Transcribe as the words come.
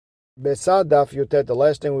Besad Daf Yutet, the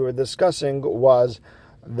last thing we were discussing was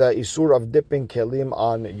the Isur of dipping Kelim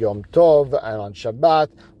on Yom Tov and on Shabbat.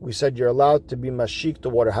 We said you're allowed to be mashik the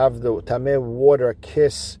water, have the Tameh water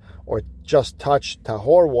kiss or just touch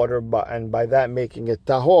Tahor water, and by that making it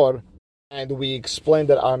Tahor. And we explained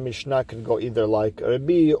that our Mishnah can go either like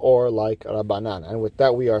Rabbi or like Rabbanan. And with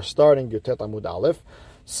that we are starting Yutet Amud Aleph.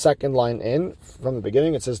 Second line in, from the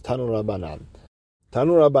beginning, it says Tanu Rabbanan.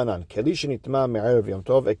 Tanu Rabbanan, Keli shenitma me'erev Yom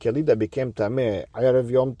Tov, a keli that became tameh erev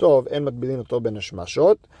Yom Tov, en matbilin oto ben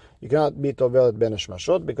hashmashot. You cannot be tovelet ben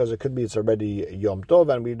hashmashot because it could be it's already Yom Tov,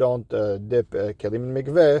 and we don't dip kelim in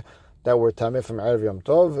mikveh that were tameh from erev Yom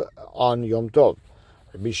Tov on Yom Tov.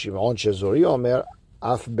 Rabbi Shimon Shezuri Omer,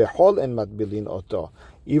 af behol en matbilin oto.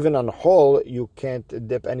 Even on hol, you can't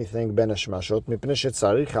dip anything ben hashmashot mipnei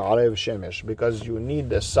shetzarich ha'arev shemesh, because you need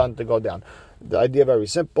the sun to go down. The idea very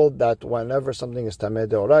simple, that whenever something is tameh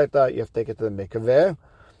deoraita, you have to take it to the mikveh,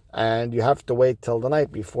 and you have to wait till the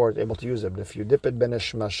night before it's able to use it. But if you dip it ben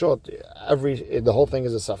hashmashot, the whole thing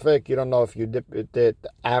is a safek. You don't know if you dip it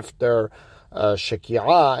after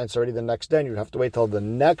sheki'ah, and it's already the next day, and you have to wait till the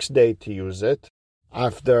next day to use it,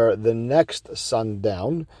 after the next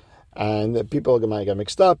sundown. And people might get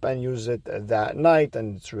mixed up and use it that night,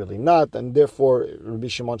 and it's really not. And therefore, Rabbi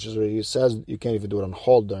Shimon Shezuri says you can't even do it on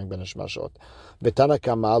hold during Ben Hashmashot. Betana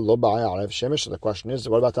Kama lo ba'ay arev shemesh. The question is,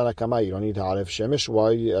 what about Tana Kama? You don't need arev shemesh.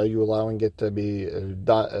 Why are you allowing it to be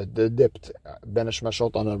dipped Ben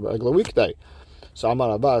Hashmashot on a regular weekday? So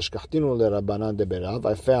Amar Abash kachtinu le Rabbanan de Berav.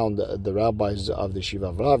 I found the rabbis of the Shiva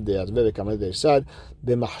of Rav. They said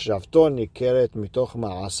b'machshavto nikeret mitoch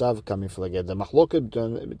ma'asav kamiflaged. The machloket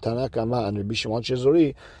between Tana Kama and Rabbi Shimon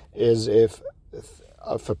Shezuri is if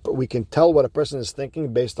we can tell what a person is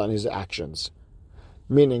thinking based on his actions.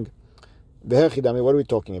 Meaning, what are we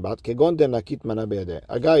talking about? A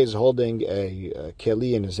guy is holding a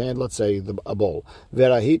keli in his hand, let's say a bowl.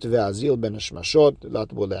 And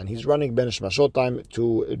he's running ben hashmashot time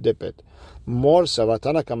to dip it. More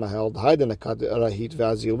savatana kama held,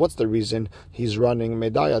 what's the reason he's running? He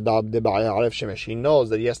knows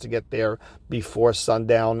that he has to get there before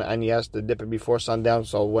sundown, and he has to dip it before sundown,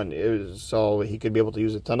 so he could be able to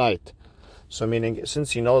use it tonight. So meaning,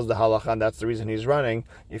 since he knows the halacha, and that's the reason he's running,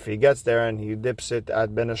 if he gets there and he dips it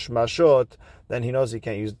at ben hashmashot, then he knows he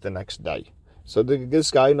can't use it the next day. So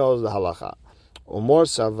this guy knows the halacha. Umor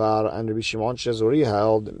Savar and Rabbi Shimon Shezuri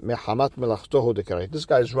held mehamat melachtohu dekareit. This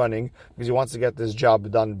guy is running because he wants to get this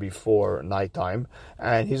job done before nighttime,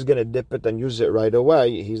 and he's going to dip it and use it right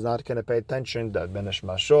away. He's not going to pay attention that ben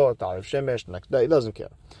hashmashot, arev shemesh, next day. He doesn't care.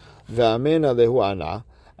 Ve'amin alehu ana.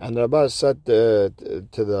 And the Rabbi said to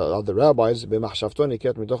the other rabbis,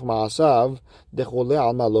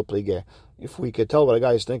 if we could tell what a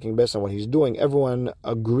guy is thinking based on what he's doing, everyone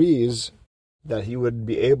agrees that he would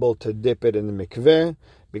be able to dip it in the mikveh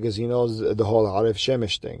because he knows the whole Arev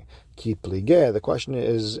Shemesh thing. Ki pligeh, the question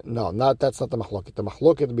is, that's not the mahloket. The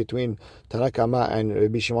mahloket between Tana Kama and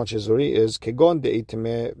Rabbi Shimon Shezuri is kegon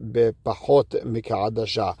de'itme bepachot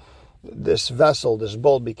mika'adasha. This vessel, this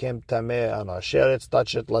bowl became tameh on a sheretz,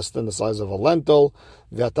 touch it less than the size of a lentil.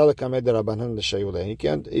 He went to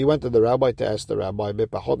the rabbi to ask the rabbi,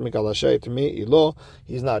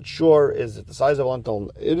 he's not sure, is it the size of a lentil?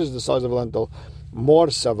 It is the size of a lentil. More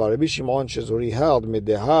savar, Rabbi Shimon Shezuri held,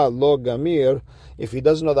 mideha lo gamir, if he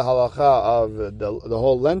doesn't know the halacha of the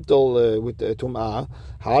whole lentil with tum'ah,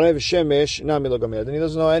 harev shemesh nami lo gamir, then he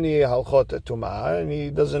doesn't know any halachot tum'ah, and he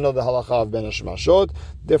doesn't know the halacha of ben hashmashot,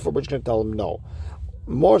 therefore we're just going to tell him no.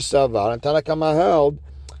 More savar, and Tana Kama held,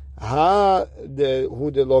 he doesn't know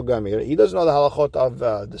the halachot of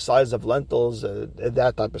the size of lentils,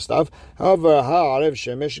 that type of stuff. However, ha'arev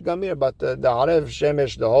shemesh gamir, but the arev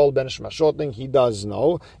shemesh, the whole ben hashmashot thing, he does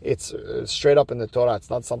know. It's straight up in the Torah.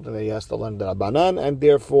 It's not something that he has to learn the Rabbanan, and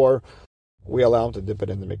therefore we allow him to dip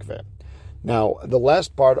it in the mikveh. Now, the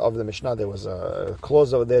last part of the Mishnah, there was a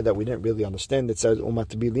clause over there that we didn't really understand. It says,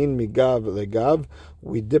 umatbilin migav legav.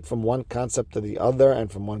 We dip from one concept to the other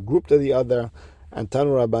and from one group to the other. And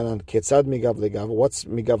Tanu Rabbanan, ketzad migav legav. What's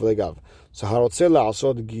migav legav? So, harotze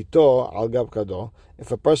la'asod gito al gav kado.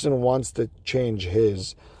 If a person wants to change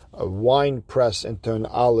his wine press into an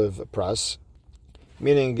olive press,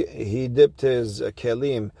 meaning he dipped his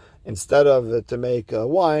kelim, instead of to make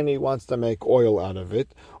wine, he wants to make oil out of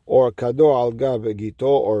it, or kado al gav gito,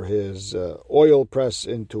 or his oil press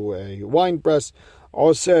into a wine press,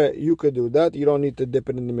 also you could do that. You don't need to dip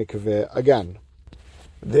it in the mikveh again.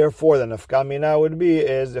 Therefore, the nafkamina would be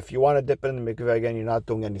is if you want to dip it in the mikveh again, you're not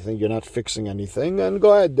doing anything, you're not fixing anything, and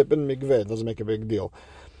go ahead, dip it in the mikveh. It doesn't make a big deal.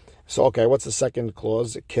 So, okay, what's the second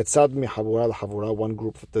clause? Ketzad mihavura l'havura, one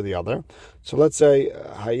group to the other. So let's say,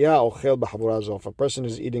 haya ochel b'havura zo. If a person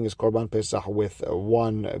is eating his korban pesach with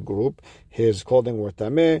one group, his clothing were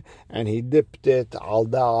tameh, and he dipped it al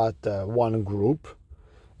da'at one group.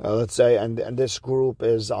 Let's say, and this group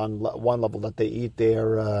is on one level that they eat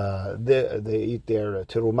their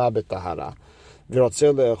teruma b'tahara.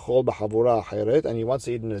 And he wants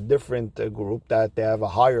to eat in a different group that they have a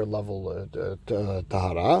higher level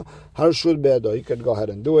tahara. You could go ahead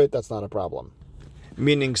and do it. That's not a problem.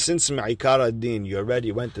 Meaning, since ma'ikara din, you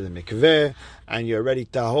already went to the mikveh and you're already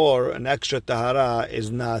tahor, an extra tahara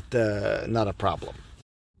is not a problem.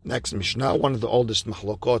 Next Mishnah, one of the oldest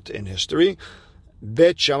mahlokot in history.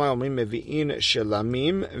 Bet Shammai omrim mevi'in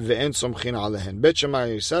shelamim ve'en somchin alehen. Bet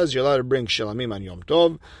Shammai says you're allowed to bring shelamim on Yom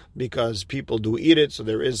Tov because people do eat it, so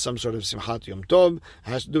there is some sort of simchat Yom Tov. It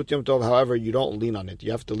has to do with Yom Tov. However, you don't lean on it.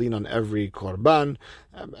 You have to lean on every korban.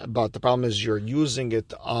 But the problem is you're using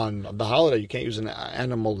it on the holiday. You can't use an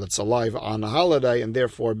animal that's alive on a holiday, and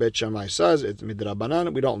therefore Bet Shammai says it's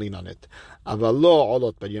midrabanan. We don't lean on it. Avalo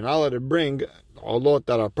olot, but you're not allowed to bring olot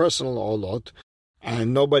that are personal olot.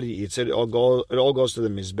 And nobody eats it. It all goes to the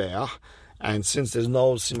mizbeach. And since there's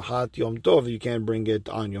no simchat Yom Tov, you can't bring it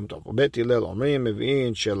on Yom Tov.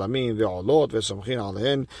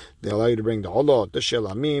 They allow you to bring the olot, the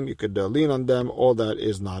shelamim. You could lean on them. All that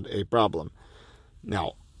is not a problem.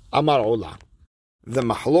 Now, Amar Ola. The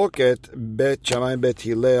mahloket Bet Shammai Bet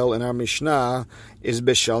Hillel in our Mishnah is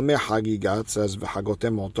Beshalmei Hagiga. It says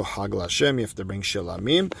v'hagotem oto hag l'Hashem. You have to bring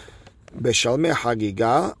shelamim. Beshalmei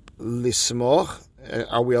Hagiga lismoch.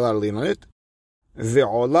 Are we allowed to lean on it?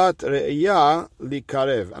 Ve'olat re'iyah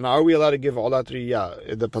likarev. And are we allowed to give olat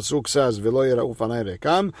re'iyah? The pasuk says, V'lo yira'u fanai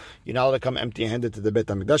rekam. You're not allowed to come empty-handed to the Beit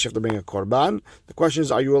HaMikdash. You have to bring a korban. The question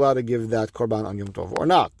is, are you allowed to give that korban on Yom Tov or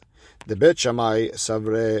not? The Bet Shammai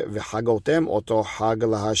savre v'hagotem oto hag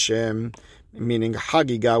l'Hashem, meaning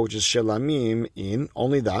hagiga, which is shelamim, in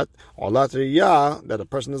only that. Olat re'iyah, that a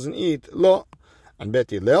person doesn't eat, lo. And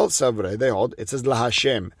Bet Hillel savre, they hold, it says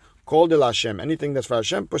l'Hashem. Called el Hashem. Anything that's for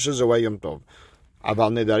Hashem pushes away Yom Tov.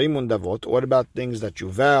 Aval nedarim undavot. What about things that you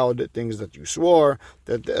vowed, things that you swore,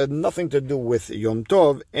 that had nothing to do with Yom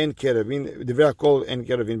Tov? En kerevin, divrei kol en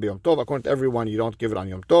kerevin b'Yom Tov. According to everyone, you don't give it on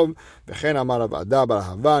Yom Tov. V'chen amar Rav Ada bar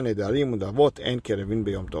Hava nedarim undavot en kerevin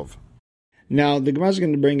b'Yom Tov. Now the Gemara is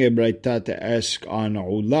going to bring a braita to ask on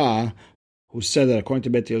Ula, who said that according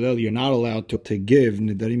to Bet Hillel, you're not allowed to give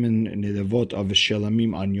nedarim and nedavot of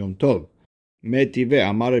shelamim on Yom Tov. מטיבי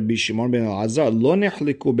אמר רבי שמעון בן אלעזר לא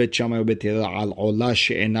נחלקו בית שמאי ובית הלל על עולה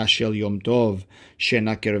שאינה של יום טוב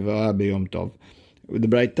שאינה קרבה ביום טוב. The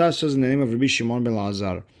Braita says in the name of Rabbi Shimon ben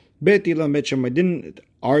Elazar, Beit Hillel and Beit Shammai didn't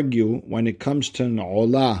argue when it comes to an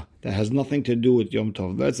olah that has nothing to do with Yom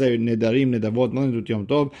Tov. Let's say nedarim, nedavot, nothing to do with Yom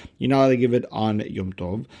Tov. You're not allowed to give it on Yom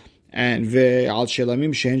Tov. And ve'al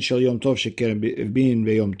shelamim shehen shel Yom Tov shekerabin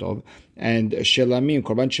beYom Tov, and shelamim,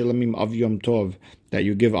 korban shelamim of Yom Tov that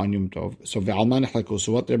you give on Yom Tov. So ve'al ma nechlaku.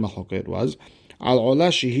 So what their machloket was? Al olah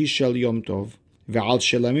shehi shel Yom Tov ve'al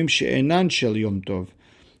shelamim she'enan shel Yom Tov.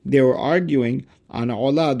 They were arguing on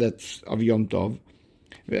olah that's of Yom Tov,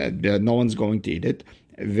 that no one's going to eat it,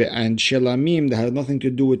 and shelamim that has nothing to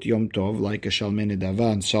do with Yom Tov, like a shalmei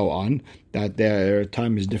nedava and so on, that their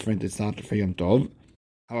time is different. It's not for Yom Tov.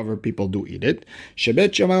 However, people do eat it.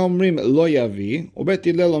 Shebet Shammai omrim lo yavi, ubet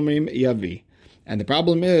Hillel omrim yavi. And the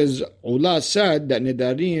problem is, Ula said that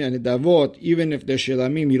nedarim and nedavot, even if they're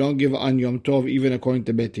shelamim, you don't give on Yom Tov, even according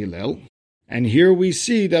to Bet Hillel. And here we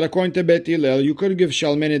see that according to Bet Hillel, you could give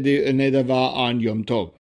shalmei nedava on Yom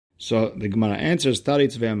Tov. So the Gemara answers,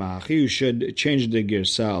 Taritz ve'emachi, you should change the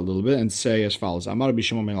girsa a little bit and say as follows. Amar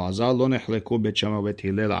b'Shimon ben Elazar, lo nechleku bet Shammai bet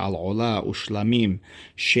Hillel al olah u'shlamim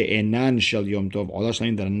she'enan shel Yom Tov. Olah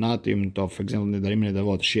shlamim that are not Yom Tov, for example, nedarim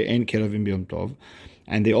nedavot, she'en kerevim b'Yom Tov.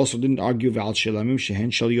 And they also didn't argue ve'al shelamim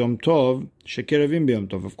she'en shel Yom Tov, she'kerevim b'Yom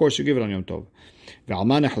Tov. Of course, you give it on Yom Tov. Ve'al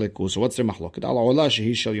ma nechleku, so what's their machloket? Al olah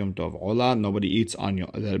shehi shel Yom Tov. Olah, nobody eats on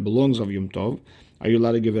Yom, that belongs of Yom Tov. Are you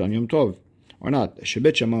allowed to give it on Yom Tov? Or not?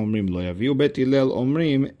 Shebet Shammai omrim lo yavi, ubet Hillel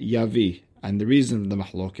omrim yavi. And the reason the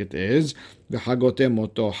mahloket is v'hagotem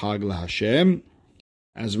oto hag l'Hashem,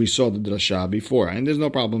 as we saw the drasha before, and there's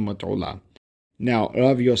no problem with Ula. Now,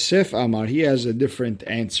 Rav Yosef Amar, he has a different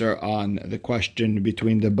answer on the question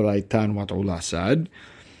between the Braita and what Ula said.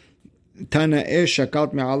 Tana'eh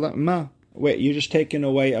shakalt me'ala ma. Wait, you're just taking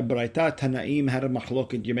away a Braita. Tanaim had a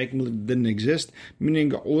mahloket. You make it didn't exist.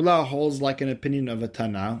 Meaning, Ula holds like an opinion of a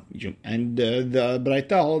Tana, and the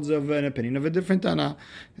Braita holds of an opinion of a different Tana.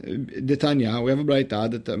 The Tanya, we have a Braita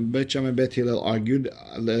that Bet Shammai Bet Hillel argued,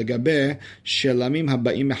 Legabe shelamim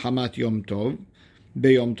haba'im mehamat Yom Tov,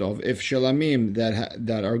 B'Yom Tov. If Shelamim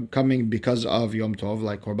that are coming because of Yom Tov,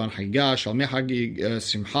 like Korban Hagigah, Shalmei Hagig,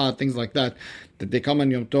 Simcha, things like that they come on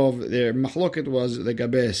Yom Tov, their machloket was the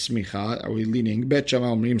Gabe Smicha, are we leaning? Bet Shammai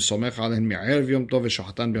Omrim Somech Alehem Me'erev Yom Tov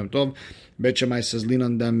v'Shachatan B'Yom Tov. Bet Shammai says lean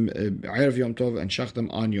on them Erev Yom Tov and shach them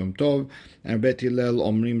on Yom Tov. And Bet Hillel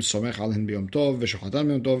Omrim Somech Alehem B'Yom Tov v'Shachatan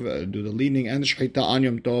B'Yom Tov, do the leaning and the Shechita on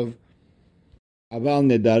Yom Tov. Aval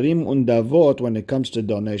nedarim undavot, when it comes to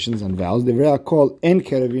donations and vows, they are called en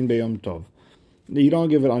kerevin b'Yom Tov. You don't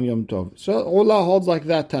give it on Yom Tov. So Ola holds like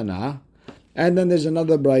that Tana, and then there's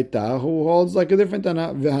another Braita who holds like a different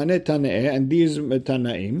Tana, v'hane Tanae, and these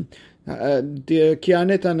Tanaim, the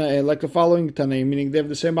Kiane Tanae, like the following Tanaim, meaning they have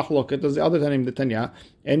the same machloket as the other Tanaim, the Tanya,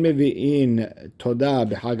 en mevi'in toda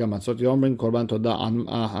b'Chag HaMatzot, you don't bring Korban Toda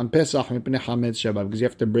on Pesach, mipnei Hametz Sheba, because you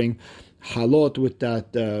have to bring halot with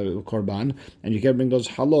that korban, and you can't bring those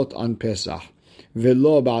halot on Pesach.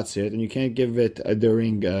 Velo ba'atzeret, and you can't give it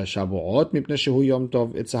during Shavuot, mipnei shehu Yom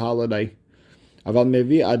Tov, it's a holiday. Aval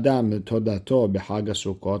mevi adam todato b'Chag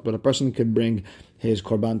HaSukkot, but a person could bring his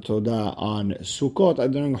korban toda on Sukkot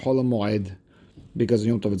during Chol HaMoed, because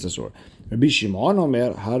Yom Tov it's asur. Rabbi Shimon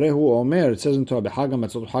Omer, harehu Omer, it says in Torah b'Chag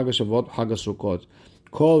HaMatzot, b'Chag HaShavuot, b'Chag HaSukkot.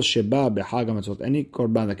 Kol sheba b'Chag HaMatzot, any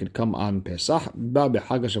korban that could come on Pesach, ba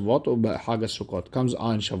b'Chag HaShavuot or b'Chag HaSukkot, comes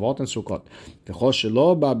on Shavuot and Sukkot. V'chol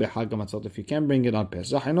shelo ba b'Chag HaMatzot, if you can't bring it on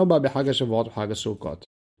Pesach, I know ba b'Chag HaShavuot or Chag HaSukkot.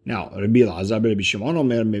 Now, Rabbi Elazar, Rabbi Shimon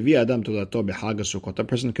Omer, mevi adam todato b'Chag HaSukkot, a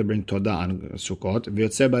person could bring toda on Sukkot,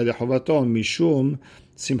 v'yotze b'yedei chovato mishum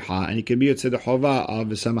simcha, and he could be yotze the chova of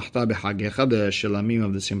v'samachta b'chagecha, the shelamim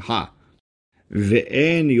of the simcha.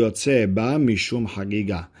 Ve'en yotze ba mishum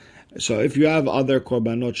hagiga. So if you have other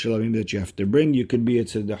korbanot shelamim that you have to bring, you could be at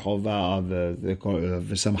the chova of the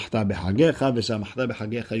v'samachta b'chagecha. V'samachta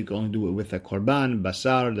b'chagecha, you can only do it with a korban,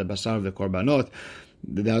 basar, the basar of the korbanot.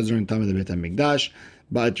 That was during the time of the Beit HaMikdash.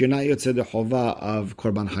 But you're not yotzei the chova of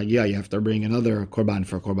korban hagigah. You have to bring another korban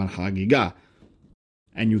for korban hagigah.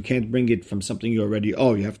 And you can't bring it from something you already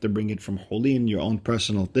owe. You have to bring it from cholin, your own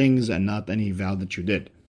personal things, and not any vow that you did.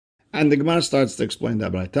 And the Gemara starts to explain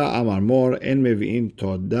that Braita. Amar Mor, en mevi'in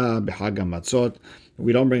toda b'Chag HaMatzot.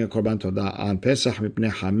 We don't bring a korban toda on Pesach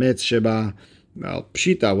mipnei Hametz sheba. Well,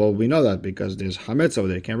 pshita. Well, we know that because there's Hametz over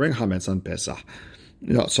there. You can't bring Hametz on Pesach.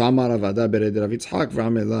 So Amar Avada bered Rav Yitzchak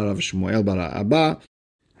v'Amar Rav Shmuel bar Abba.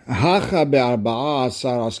 Hacha be'arba'a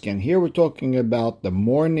asar asken. Here we're talking about the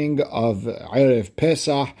morning of Erev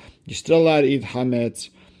Pesach. You're still allowed to eat Hametz.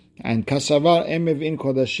 And kasavar emevin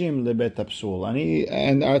kodashim lebet apsul.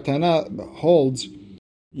 And our Tana holds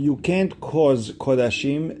you can't cause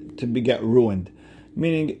kodashim to get ruined.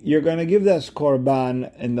 Meaning you're going to give that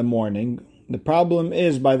korban in the morning. The problem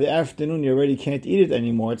is by the afternoon you already can't eat it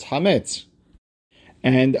anymore. It's hametz.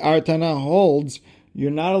 And our Tana holds you're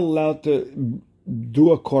not allowed to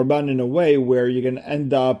do a korban in a way where you're going to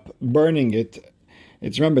end up burning it.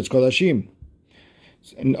 It's kodashim.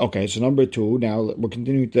 Okay, so number 2. Now we're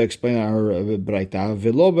continuing to explain our Braita.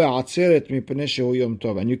 V'lo be'atzeret mipnei shehu Yom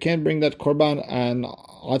Tov, and you can't bring that korban and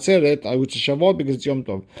atzeret, which is Shavuot, because it's Yom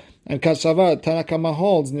Tov. And kasavar Tana Kama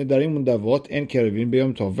holds nedarim undavot en kerevin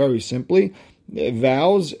b'Yom Tov. Very simply,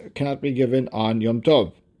 vows cannot be given on Yom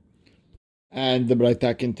Tov. And the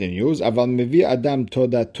Braita continues, Aval mevi adam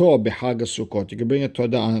todato b'Chag HaSukkot. You can bring a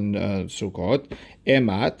toda on Sukkot.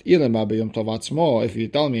 Emat ilema b'Yom Tov atzmo. If you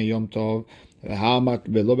tell me Yom Tov, you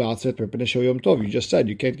just said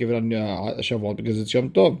you can't give it on Shavuot because it's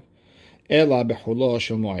Yom Tov.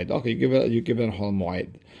 Okay, you give it on Chol Moed.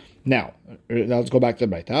 Now let's go back to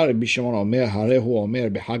the Braita. Rabbi Shimon Omer, harehu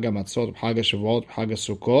Omer b'Chag HaMatzot, b'Chag HaShavuot, b'Chag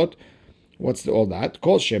HaSukkot. What's all that?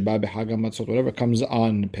 Kol sheba b'Chag HaMatzot, whatever comes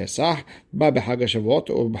on Pesach, ba b'Chag HaShavuot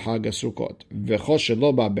or b'Chag HaSukkot. V'chol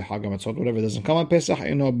shelo ba b'Chag HaMatzot, whatever doesn't come on Pesach,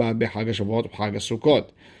 ino ba b'Chag HaShavuot or b'Chag HaSukkot.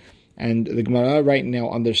 And the Gemara right now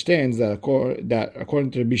understands that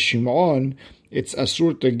according to Rabbi Shimon, it's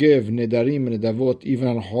asur to give nedarim and nedavot even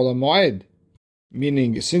on Chol HaMoed.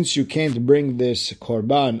 Meaning, since you can't bring this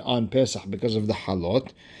korban on Pesach because of the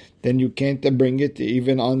halot, then you can't bring it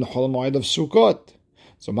even on Chol HaMoed of Sukkot.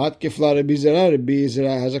 So Mat Kifla Rabbi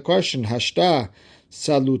Zera has a question. Hashta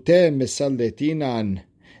salute mesalletinan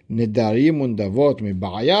nedarim undavot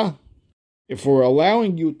mibaya. If we're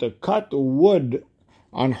allowing you to cut wood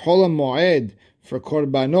on Chol HaMoed for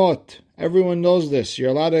korbanot, everyone knows this. You're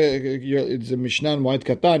allowed to. It's a Mishnah Moed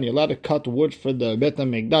Katan. You're allowed to cut wood for the Beit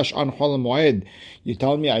HaMikdash on Chol HaMoed. You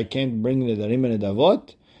tell me I can't bring nedarim and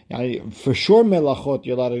nedavot? For sure, melachot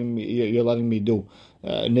you're letting me do.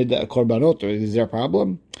 Korbanot, is there a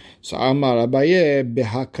problem? So Amar Abaye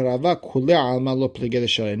behakrava kule alma lo pliged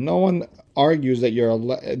sharei. No one argues that you're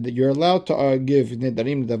allowed to give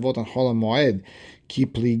nedarim nedavot on Chol HaMoed. Ki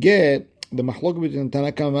plige, the machlok between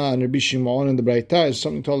Tanakama and Rabbi Shimon and the Braita is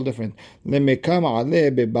something totally different. Lemekam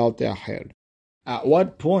aleh bebalte acher. At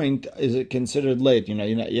what point is it considered late?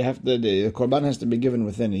 You have to, the korban has to be given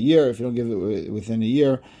within a year. If you don't give it within a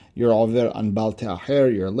year, you're over on balte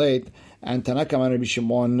acher, you're late. And Tanakama and Rabbi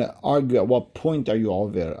Shimon argue at what point are you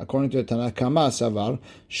over. According to Tanakama, Savar,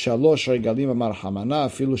 Shalosh regalim amar hamana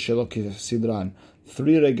afilu shelo sidran.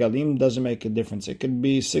 3 regalim doesn't make a difference. It could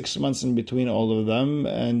be 6 months in between all of them,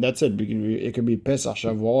 and that's it. It could be Pesach,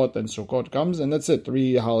 Shavuot, and Sukkot comes, and that's it.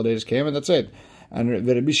 3 holidays came, and that's it. And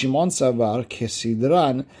Rabbi Shimon Savar,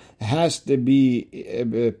 Kesidran, has to be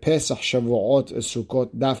Pesach, Shavuot,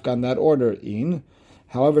 Sukkot, Dafka in that order in.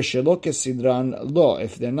 However, Shelo Kesidran, lo,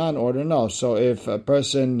 if they're not in order, no. So if a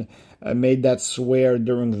person made that swear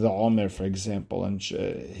during the Omer, for example, and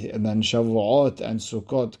then Shavuot and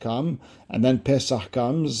Sukkot come, and then Pesach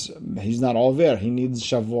comes, he's not all there. He needs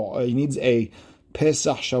Shavuot. He needs a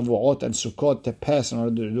Pesach, Shavuot, and Sukkot to pass in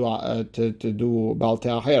order to do Baal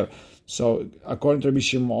Te'acher. So according to Rabbi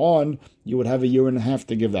Shimon, you would have a year and a half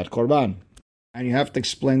to give that korban, and you have to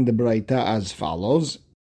explain the Braita as follows: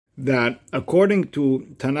 that according to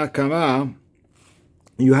Tanakama,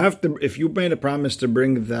 you have to, if you made a promise to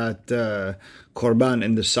bring that korban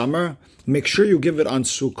in the summer, make sure you give it on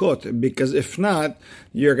Sukkot, because if not,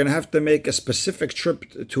 you're going to have to make a specific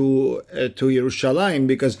trip to Yerushalayim,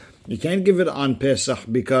 because you can't give it on Pesach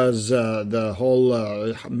because the whole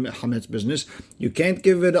Hametz business. You can't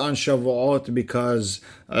give it on Shavuot because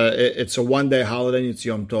it's a one-day holiday and it's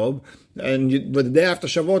Yom Tov. But the day after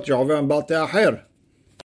Shavuot, you're over on Baal Te'acher.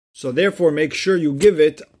 So therefore, make sure you give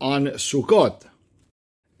it on Sukkot.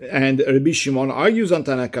 And Rabbi Shimon argues on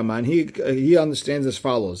Tanakama, and he understands as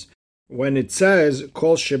follows. When it says,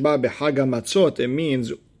 Kol Sheba B'Chag HaMatzot, it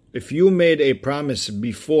means if you made a promise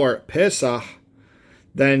before Pesach,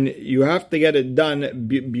 then you have to get it done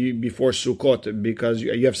before Sukkot, because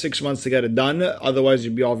you have 6 months to get it done, otherwise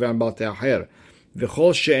you'll be over on Baal Te'acher.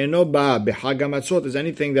 V'chol she'eno ba b'Chag HaMatzot is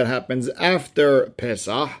anything that happens after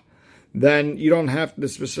Pesach, then you don't have to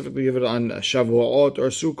specifically give it on Shavuot or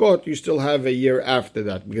Sukkot. You still have a year after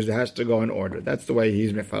that, because it has to go in order. That's the way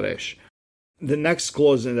he's mefaresh. The next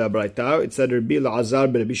clause in the Braita, it said, Rabbi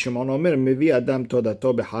Elazar Rabbi Shimon Omer, Mevi Adam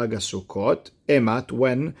Todato B'Chag HaSukkot, Emat,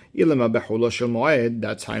 when Ilema B'Chulo Shel Moed,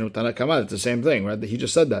 that's Hainu Tanakama, it's the same thing, right? He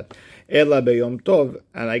just said that. Ela B'Yom Tov,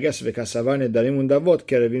 and I guess V'Kasavar Nedarim Undavot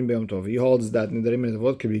Kerevin B'Yom Tov. He holds that Nedarim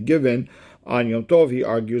Undavot can be given on Yom Tov. He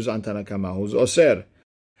argues on Tanakama, who's Oser.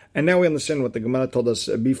 And now we understand what the Gemara told us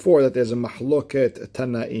before, that there's a mahloket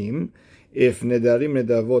Tanaim, if Nedarim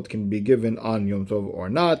Nedavot can be given on Yom Tov or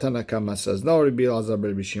not. Tanakama says no, Rabbi Elazar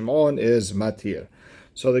Rabbi Shimon is matir.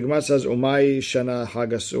 So the Gemara says, Umay Shana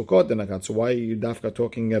Haga Sukkot, so why are you dafka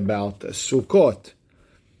talking about Sukkot?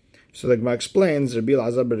 So the Gemara explains, Rabbi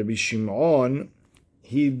Elazar Rabbi Shimon,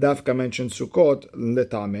 he dafka mentioned Sukkot,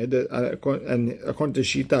 letamed, and according to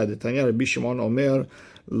Shita, the Tanya Rabbi Shimon Omer,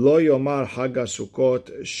 Lo Yomar Haga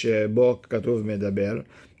Sukkot Shebo Katuv Medaber.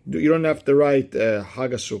 You don't have to write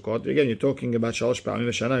Hag Sukkot. Again, you're talking about Shalosh Pa'amim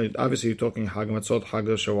V'Shana. Obviously, you're talking Hag Matzot, Hag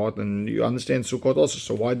Shavuot, and you understand Sukkot also.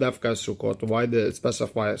 So why Dafka Sukkot? Why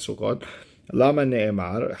specify Sukkot? Lama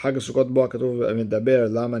Ne'emar Hag Sukkot Bo Katuv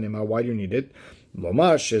Medaber. Lama Ne'emar. Why do you need it?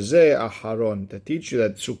 Lomar Shezeh Aharon, to teach you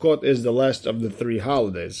that Sukkot is the last of the 3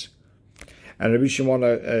 holidays. And Rabbi Shimon,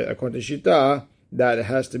 according to Shita, that it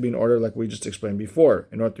has to be in order, like we just explained before,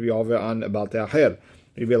 in order to be over on Baal Te'acher.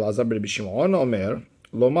 Rabbi Elazar Rabbi Shimon Omer,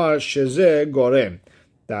 Lomar Shezeh Gorem,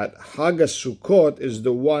 that Hag Sukkot is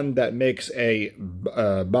the one that makes a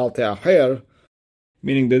Baal Te'acher,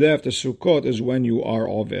 meaning the day after Sukkot is when you are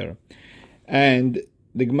over. And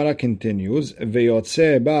the Gemara continues,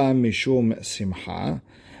 Veyotze ba mishum simcha,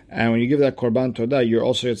 and when you give that korban todah, you're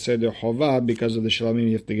also yotzei the chova because of the shalamim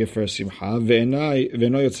you have to give for a simcha. Ve'no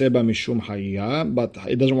yotzei ba mishum hagiga, but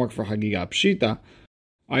it doesn't work for hagiga. Pshita,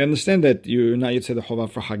 I understand that you're not yotzei the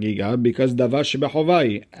chova for hagiga because davar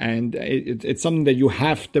shebechovai, and it's something that you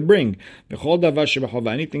have to bring. V'chol davar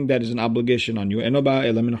shebechova, anything that is an obligation on you, eno ba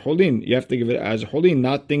ela min cholin, you have to give it as cholin,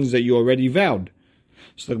 not things that you already vowed.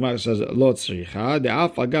 So the Gemara says, Lo tzricha,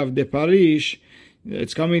 de'af agav de parish,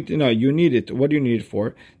 it's coming to, you need it. What do you need it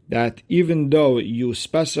for? That even though you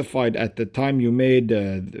specified at the time you made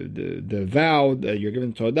the vow, that you're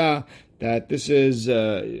giving Todah, that this is,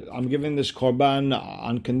 I'm giving this korban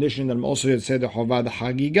on condition that I'm also yet say the Chovah the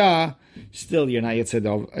Hagiga, still you're not yet say the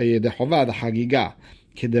Chovah the Hagiga.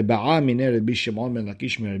 Kedeba'a mine Rabbi Shimon ben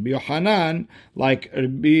Lakish min Rabbi Yochanan, like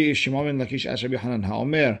Rabbi Shimon ben Lakish asked Rabbi Yochanan,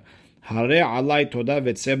 Ha'omer, Hare alai Todah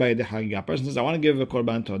v'tzeh b'yedei Hagiga. Person says, I want to give a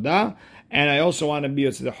korban Todah, and I also want to be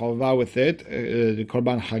the Chovah with it, the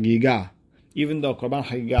korban Hagiga. even though Korban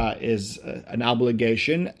Chagiga is an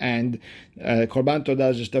obligation and Korban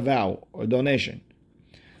Todah is just a vow or donation.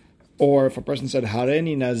 Or if a person said,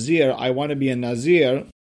 Hareni Nazir, I want to be a Nazir,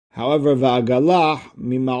 however, Va'agalah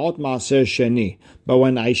mima'ot Maaser Sheni. But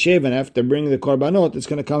when I shave and have to bring the Korbanot, it's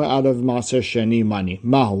going to come out of Maaser Sheni money.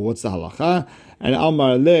 Mahu, what's the halacha? And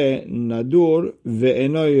Amar le Nadur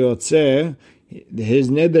ve'eno yotze, his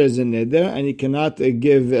neder is a neder, and he cannot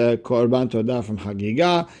give Korban Todah from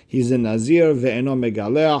Chagiga. He's a Nazir, ve'eno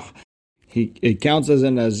megaleach. He counts as a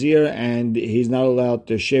Nazir, and he's not allowed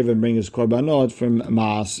to shave and bring his Korbanot from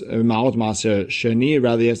Ma'ot Maaser Sheni.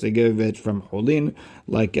 Rather, he has to give it from Hulin,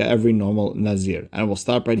 like every normal Nazir. And we'll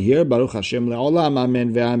stop right here. Baruch Hashem le'olam,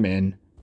 amen ve'amen.